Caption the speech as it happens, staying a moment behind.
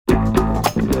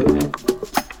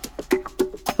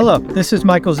Hello, this is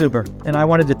Michael Zuber, and I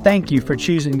wanted to thank you for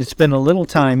choosing to spend a little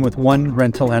time with one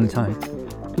rental at a time.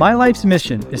 My life's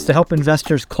mission is to help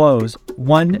investors close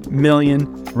 1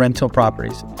 million rental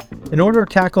properties. In order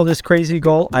to tackle this crazy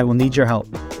goal, I will need your help.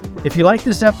 If you like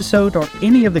this episode or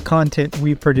any of the content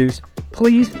we produce,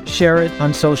 please share it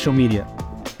on social media.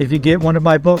 If you get one of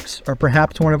my books or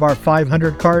perhaps one of our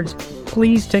 500 cards,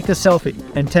 please take a selfie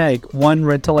and tag one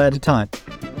rental at a time.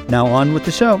 Now on with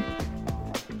the show.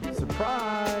 Surprise!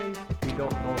 We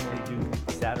don't normally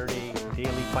do Saturday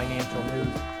daily financial news,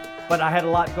 but I had a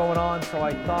lot going on, so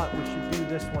I thought we should do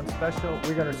this one special.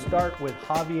 We're going to start with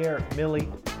Javier Milie,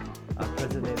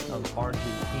 president of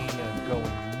Argentina,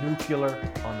 going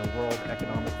nuclear on the World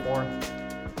Economic Forum.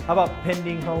 How about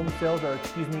pending home sales,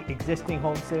 existing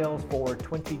home sales for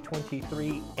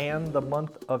 2023 and the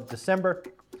month of December?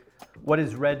 What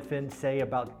does Redfin say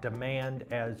about demand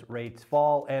as rates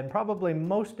fall? And probably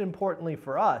most importantly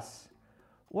for us,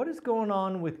 what is going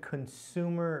on with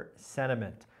consumer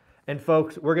sentiment? And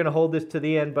folks, we're going to hold this to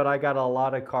the end, but I got a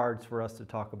lot of cards for us to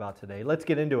talk about today. Let's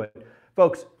get into it.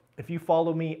 Folks, if you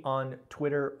follow me on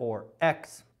Twitter or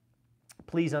X,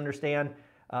 please understand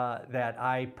that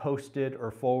I posted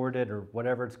or forwarded or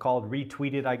whatever it's called,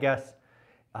 retweeted, I guess,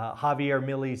 Javier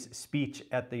Milie's speech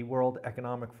at the World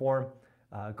Economic Forum.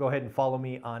 Go ahead and follow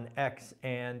me on X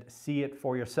and see it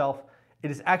for yourself. It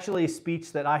is actually a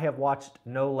speech that I have watched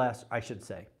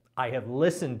I have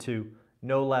listened to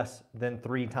no less than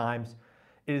 3 times.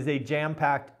 It is a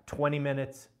jam-packed 20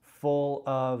 minutes full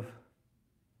of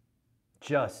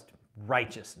just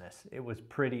righteousness. It was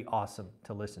pretty awesome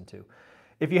to listen to.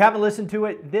 If you haven't listened to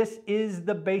it, this is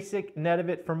the basic net of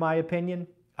it, from my opinion.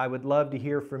 I would love to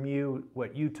hear from you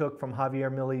what you took from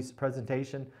Javier Milie's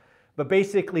presentation. But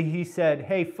basically he said,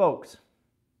 hey folks,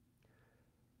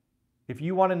 if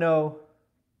you want to know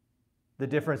the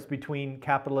difference between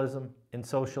capitalism and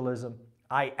socialism,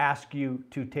 I ask you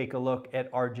to take a look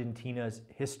at Argentina's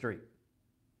history.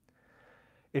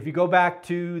 If you go back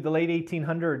to the late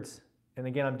 1800s, and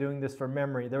again, I'm doing this from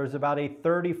memory, there was about a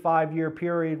 35-year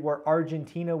period where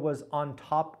Argentina was on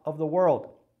top of the world.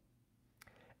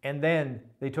 And then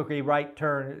they took a right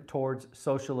turn towards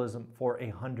socialism for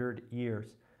 100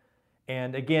 years.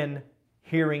 And again,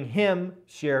 hearing him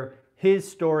share his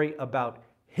story about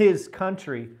his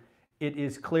country, it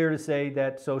is clear to say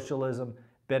that socialism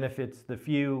benefits the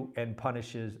few and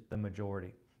punishes the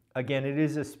majority. Again, it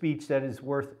is a speech that is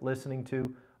worth listening to,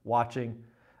 watching.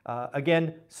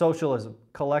 Again, socialism,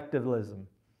 collectivism.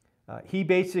 He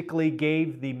basically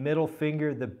gave the middle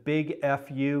finger, the big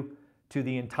FU, to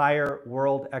the entire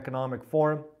World Economic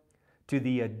Forum, to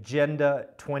the Agenda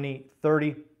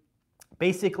 2030,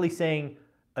 basically saying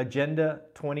Agenda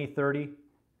 2030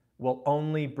 will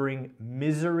only bring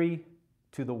misery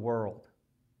to the world.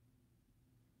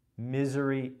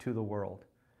 Misery to the world.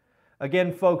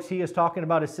 Again, folks, he is talking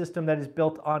about a system that is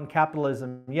built on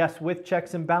capitalism. Yes, with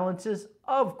checks and balances,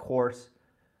 of course.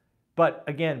 But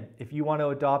again, if you want to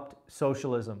adopt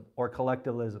socialism or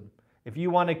collectivism, if you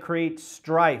want to create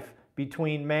strife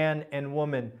between man and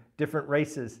woman, different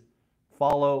races,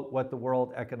 follow what the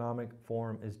World Economic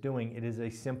Forum is doing. It is a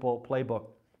simple playbook.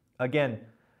 Again,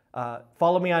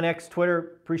 follow me on X,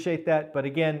 Twitter, appreciate that. But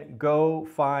again, go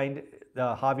find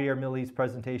Javier Milie's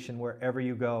presentation wherever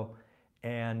you go.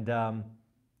 And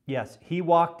yes, he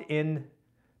walked in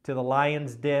to the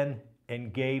lion's den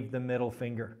and gave the middle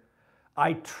finger.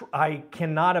 I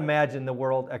cannot imagine the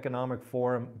World Economic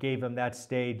Forum gave him that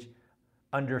stage,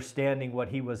 understanding what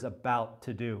he was about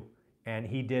to do. And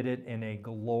he did it in a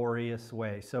glorious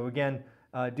way. So again,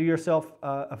 do yourself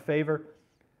a favor.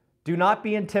 Do not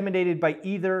be intimidated by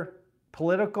either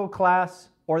political class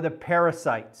or the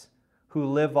parasites who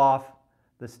live off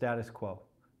the status quo.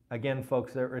 Again,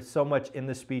 folks, there is so much in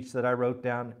the speech that I wrote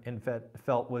down and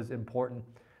felt was important.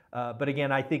 But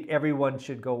again, I think everyone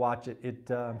should go watch it.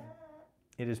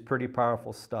 It is pretty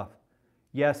powerful stuff.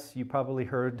 Yes, you probably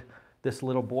heard this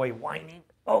little boy whining.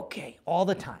 Okay, all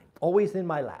the time, always in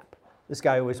my lap. This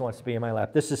guy always wants to be in my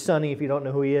lap. This is Sonny, if you don't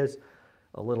know who he is,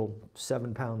 a little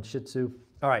 7-pound Shih Tzu.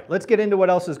 All right, let's get into what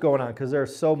else is going on, because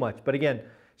there's so much. But again,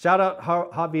 shout out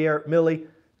Javier Milie,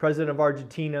 president of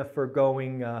Argentina, for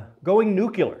going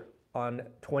nuclear on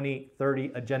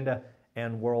 2030 Agenda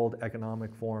and World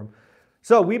Economic Forum.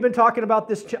 So we've been talking about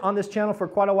this on this channel for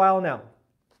quite a while now,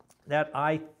 that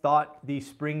I thought the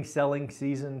spring selling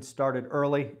season started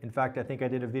early. In fact, I think I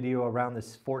did a video around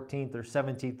this 14th or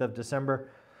 17th of December.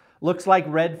 Looks like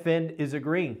Redfin is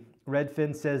agreeing.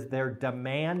 Redfin says their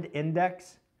demand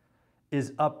index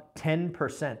is up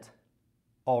 10%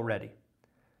 already.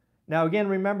 Now again,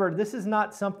 remember, this is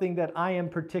not something that I am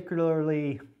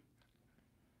particularly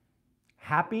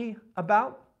happy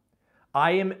about.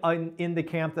 I am in the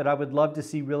camp that I would love to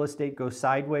see real estate go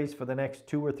sideways for the next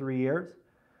 2 or 3 years.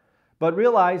 But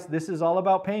realize this is all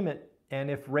about payment. And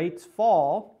if rates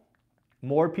fall,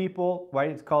 more people,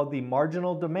 right, it's called the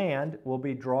marginal demand, will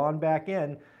be drawn back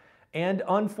in. And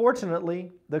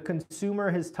unfortunately, the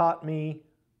consumer has taught me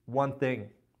one thing.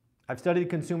 I've studied the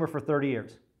consumer for 30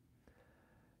 years.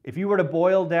 If you were to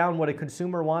boil down what a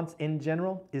consumer wants in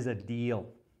general is a deal.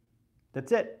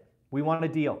 That's it. We want a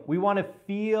deal. We want to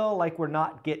feel like we're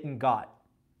not getting got.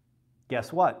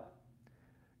 Guess what?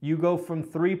 You go from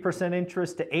 3%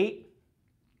 interest to 8%,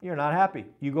 you're not happy.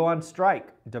 You go on strike,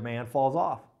 demand falls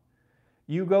off.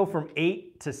 You go from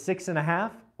 8 to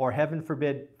 6.5, or heaven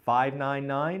forbid,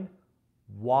 5.99,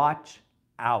 watch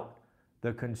out.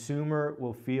 The consumer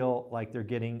will feel like they're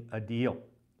getting a deal.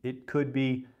 It could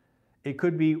be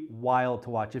wild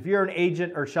to watch. If you're an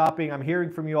agent or shopping, I'm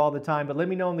hearing from you all the time, but let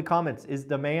me know in the comments, is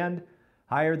demand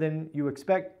higher than you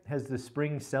expect? Has the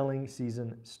spring selling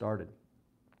season started?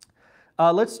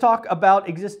 Let's talk about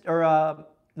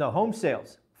home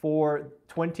sales for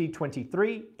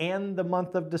 2023 and the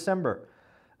month of December.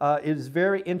 It is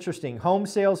very interesting. Home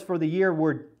sales for the year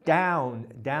were down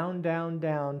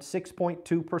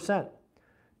 6.2%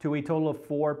 to a total of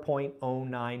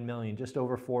 4.09 million, just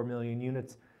over 4 million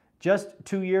units. Just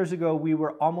 2 years ago, we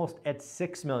were almost at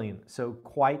 6 million, so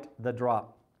quite the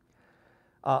drop.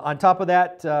 On top of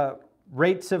that,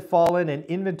 rates have fallen and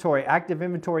active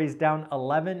inventory is down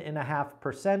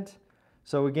 11.5%.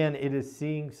 So again, it is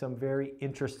seeing some very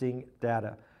interesting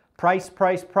data. Price.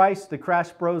 The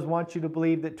Crash Bros want you to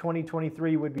believe that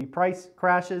 2023 would be price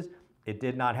crashes. It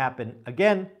did not happen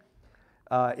again.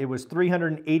 It was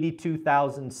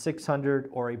 382,600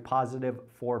 or a positive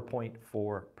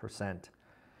 4.4%.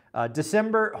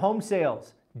 December home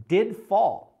sales did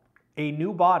fall. A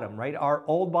new bottom, right? Our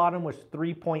old bottom was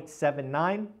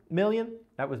 3.79 million.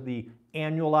 That was the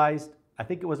annualized, I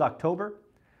think it was October.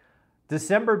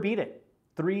 December beat it,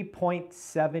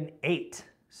 3.78.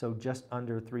 So just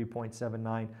under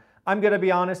 3.79. I'm going to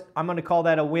be honest, I'm going to call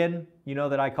that a win. You know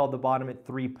that I called the bottom at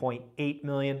 3.8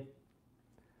 million.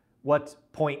 What's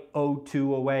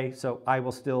 0.02 away? So I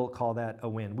will still call that a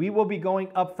win. We will be going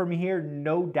up from here,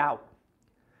 no doubt.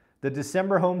 The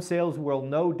December home sales will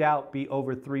no doubt be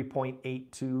over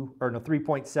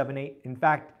 3.78. In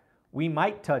fact, we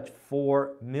might touch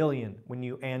 4 million when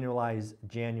you annualize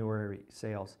January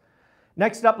sales.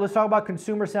 Next up, let's talk about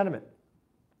consumer sentiment.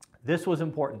 This was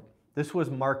important. This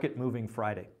was market moving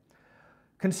Friday.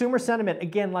 Consumer sentiment,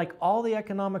 again, like all the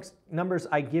economics numbers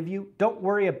I give you, don't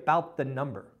worry about the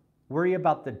number. Worry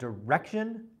about the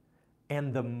direction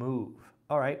and the move.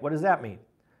 All right, what does that mean?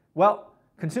 Well,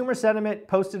 consumer sentiment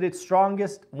posted its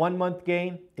strongest 1-month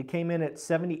gain. It came in at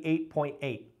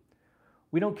 78.8.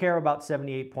 We don't care about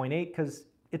 78.8 because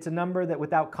it's a number that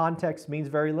without context means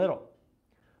very little.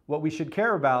 What we should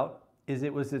care about is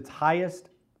it was its highest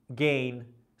gain,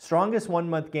 strongest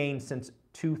 1-month gain since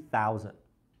 2000.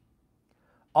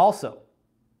 Also,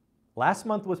 last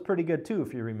month was pretty good too,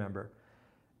 if you remember.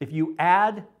 If you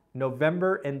add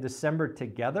November and December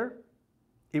together,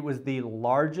 it was the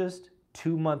largest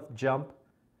 2-month jump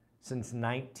since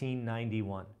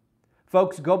 1991.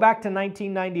 Folks, go back to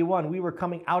 1991. We were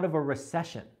coming out of a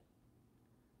recession.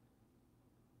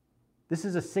 This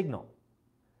is a signal.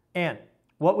 And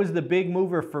what was the big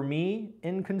mover for me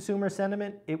in consumer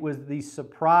sentiment? It was the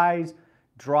surprise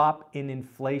drop in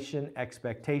inflation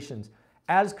expectations.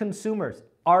 As consumers,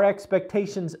 our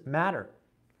expectations matter.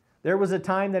 There was a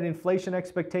time that inflation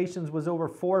expectations was over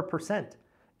 4%.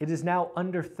 It is now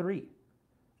under 3%.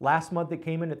 Last month it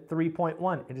came in at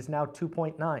 3.1. It is now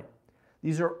 2.9.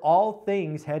 These are all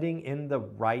things heading in the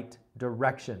right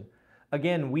direction.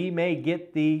 Again, we may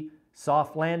get the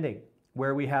soft landing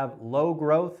where we have low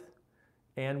growth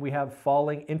and we have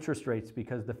falling interest rates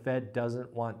because the Fed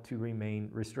doesn't want to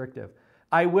remain restrictive.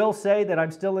 I will say that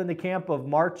I'm still in the camp of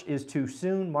March is too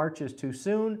soon, March is too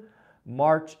soon,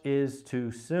 March is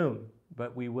too soon.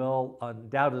 But we will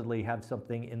undoubtedly have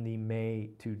something in the May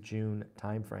to June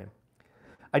timeframe.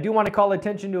 I do want to call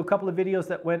attention to a couple of videos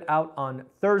that went out on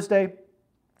Thursday.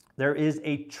 There is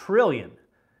 1 trillion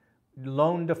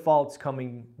loan defaults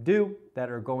coming due that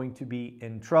are going to be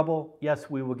in trouble. Yes,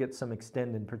 we will get some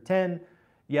extend and pretend.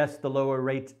 Yes, the lower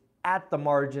rates at the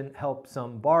margin help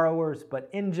some borrowers, but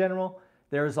in general,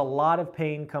 there's a lot of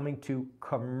pain coming to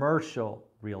commercial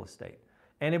real estate.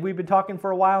 And if we've been talking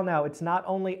for a while now, it's not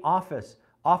only office.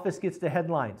 Office gets the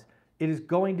headlines. It is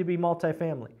going to be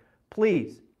multifamily.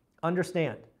 Please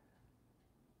understand,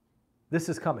 this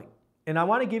is coming. And I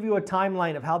want to give you a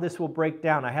timeline of how this will break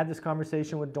down. I had this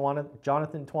conversation with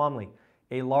Jonathan Twomley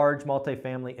a large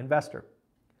multifamily investor.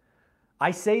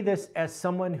 I say this as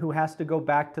someone who has to go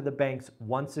back to the banks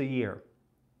once a year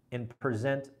and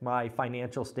present my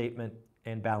financial statement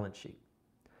and balance sheet.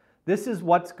 This is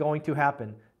what's going to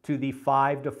happen to the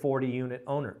 5 to 40 unit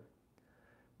owner.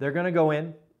 They're going to go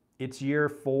in, it's year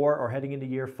 4 or heading into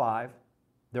year 5.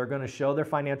 They're going to show their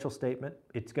financial statement.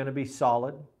 It's going to be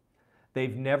solid.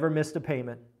 They've never missed a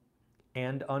payment.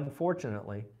 And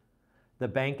unfortunately, the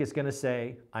bank is going to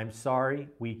say, I'm sorry,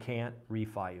 we can't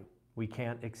refi you. We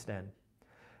can't extend.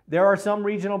 There are some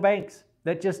regional banks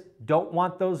that just don't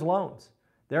want those loans.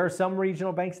 There are some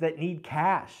regional banks that need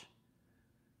cash.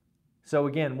 So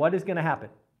again, what is going to happen?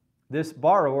 This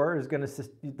borrower is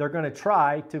they're going to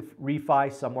try to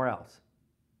refi somewhere else.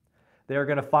 They're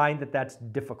going to find that that's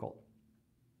difficult.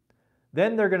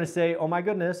 Then they're going to say, oh my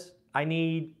goodness, I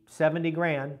need 70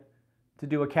 grand to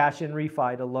do a cash-in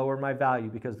refi to lower my value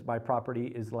because my property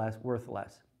is worth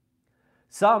less.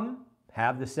 Some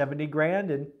have the 70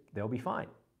 grand and they'll be fine.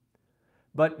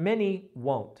 But many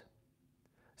won't.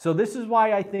 So this is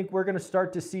why I think we're going to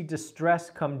start to see distress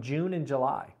come June and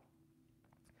July.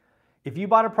 If you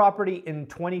bought a property in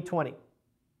 2020,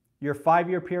 your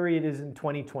 5-year period is in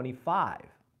 2025,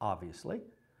 obviously.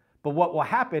 But what will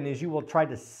happen is you will try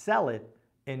to sell it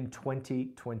in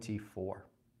 2024.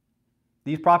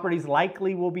 These properties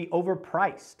likely will be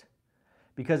overpriced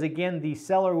because, again, the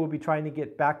seller will be trying to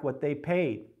get back what they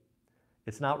paid.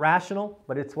 It's not rational,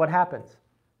 but it's what happens.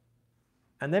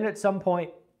 And then at some point,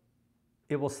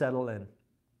 it will settle in.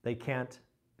 They can't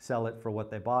sell it for what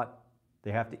they bought.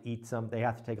 They have to eat some. They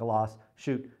have to take a loss.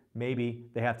 Shoot, maybe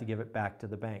they have to give it back to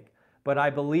the bank. But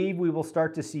I believe we will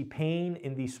start to see pain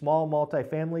in the small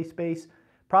multifamily space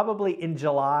probably in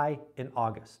July and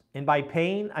August. And by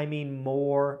pain, I mean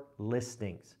more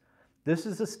listings. This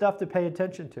is the stuff to pay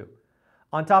attention to.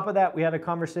 On top of that, we had a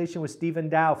conversation with Stephen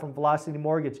Dow from Velocity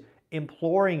Mortgage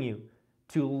imploring you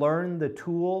to learn the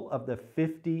tool of the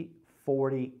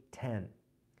 50-40-10.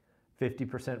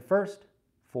 50% first,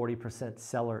 40%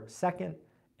 seller second,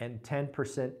 and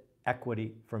 10%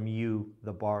 equity from you,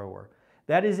 the borrower.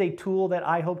 That is a tool that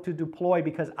I hope to deploy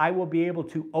because I will be able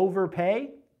to overpay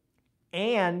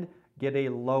and get a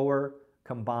lower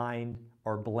combined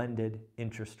or blended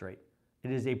interest rate.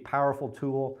 It is a powerful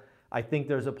tool. I think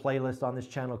there's a playlist on this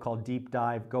channel called Deep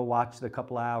Dive. Go watch the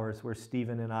couple hours where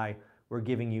Stephen and I were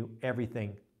giving you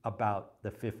everything about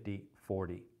the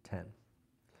 50-40-10.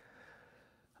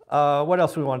 What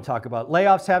else we want to talk about?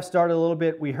 Layoffs have started a little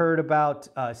bit. We heard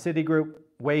about Citigroup,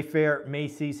 Wayfair,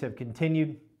 Macy's have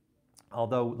continued.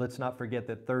 Although let's not forget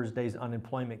that Thursday's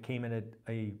unemployment came in at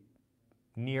a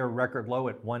near record low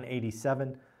at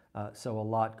 187. So a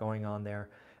lot going on there.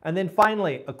 And then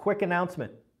finally, a quick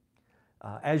announcement.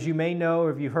 As you may know,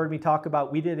 or if you've heard me talk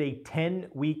about, we did a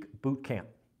 10-week boot camp.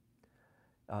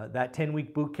 That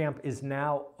 10-week boot camp is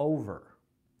now over.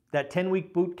 That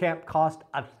 10-week boot camp cost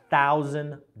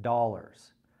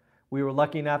 $1,000. We were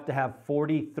lucky enough to have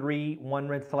 43 one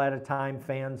rental at a time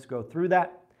fans go through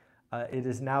that. It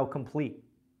is now complete.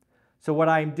 So what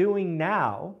I'm doing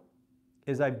now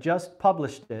is I've just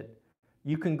published it.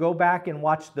 You can go back and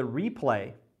watch the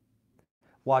replay,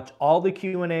 watch all the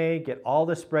Q&A, get all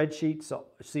the spreadsheets, so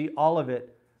see all of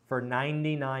it for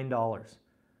 $99.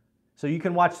 So you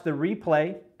can watch the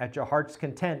replay at your heart's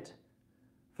content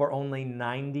for only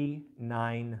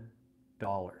 $99.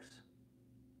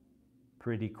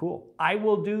 Pretty cool. I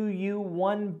will do you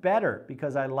one better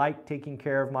because I like taking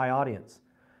care of my audience.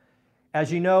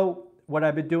 As you know, what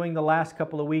I've been doing the last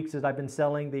couple of weeks is I've been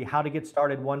selling the How to Get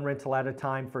Started One Rental at a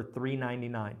Time for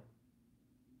 $3.99.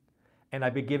 And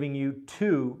I've been giving you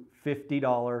two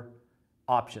 $50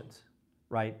 options,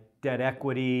 right? Debt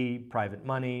equity, private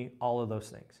money, all of those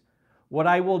things. What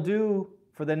I will do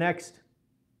for the next,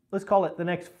 let's call it the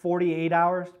next 48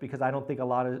 hours, because I don't think a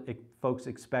lot of folks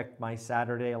expect my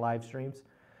Saturday live streams,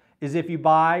 is if you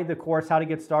buy the course How to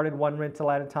Get Started One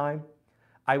Rental at a Time,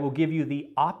 I will give you the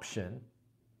option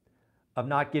of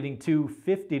not getting two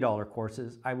 $50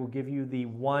 courses. I will give you the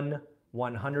one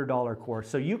 $100 course.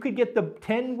 So you could get the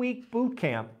 10-week boot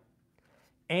camp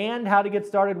and How to Get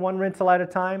Started One Rental at a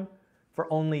Time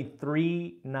for only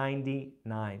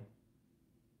 $3.99.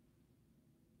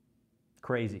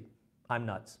 Crazy. I'm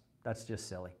nuts. That's just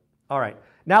silly. All right.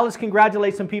 Now let's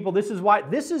congratulate some people. This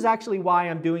is actually why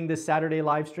I'm doing this Saturday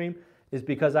live stream, is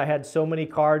because I had so many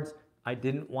cards. I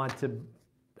didn't want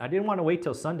to wait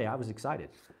till Sunday. I was excited.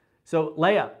 So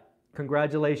Leah,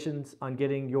 congratulations on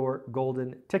getting your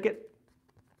golden ticket.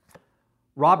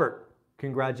 Robert,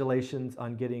 congratulations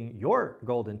on getting your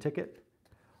golden ticket.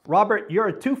 Robert, you're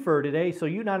a twofer today, so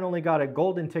you not only got a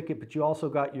golden ticket, but you also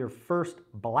got your first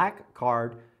black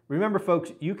card Remember,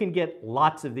 folks, you can get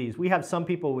lots of these. We have some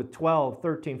people with 12,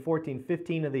 13, 14,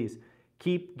 15 of these.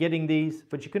 Keep getting these,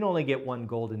 but you can only get one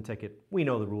golden ticket. We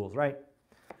know the rules, right?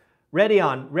 Ready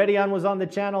On was on the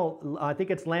channel. I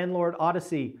think it's Landlord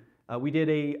Odyssey. We did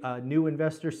a new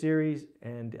investor series,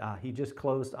 and he just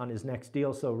closed on his next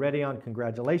deal. So Ready On,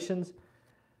 congratulations.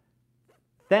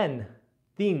 Then,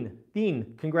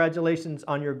 Theen, congratulations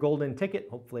on your golden ticket.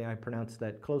 Hopefully I pronounced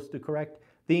that close to correct.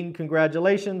 Theen,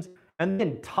 congratulations. And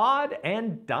then Todd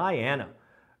and Diana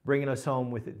bringing us home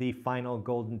with the final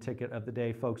golden ticket of the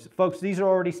day, folks. Folks, these are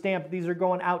already stamped. These are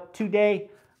going out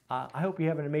today. I hope you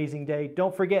have an amazing day.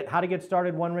 Don't forget how to get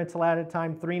started, one rental at a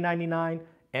time, $3.99.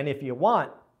 And if you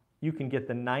want, you can get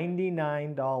the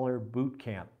 $99 boot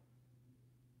camp.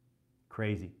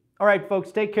 Crazy. All right,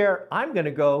 folks, take care. I'm going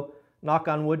to go, knock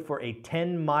on wood, for a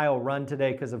 10-mile run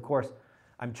today because, of course,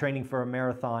 I'm training for a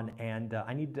marathon, and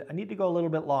I need to go a little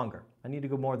bit longer. I need to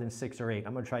go more than 6 or 8.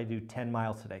 I'm going to try to do 10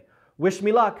 miles today. Wish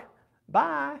me luck.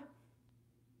 Bye.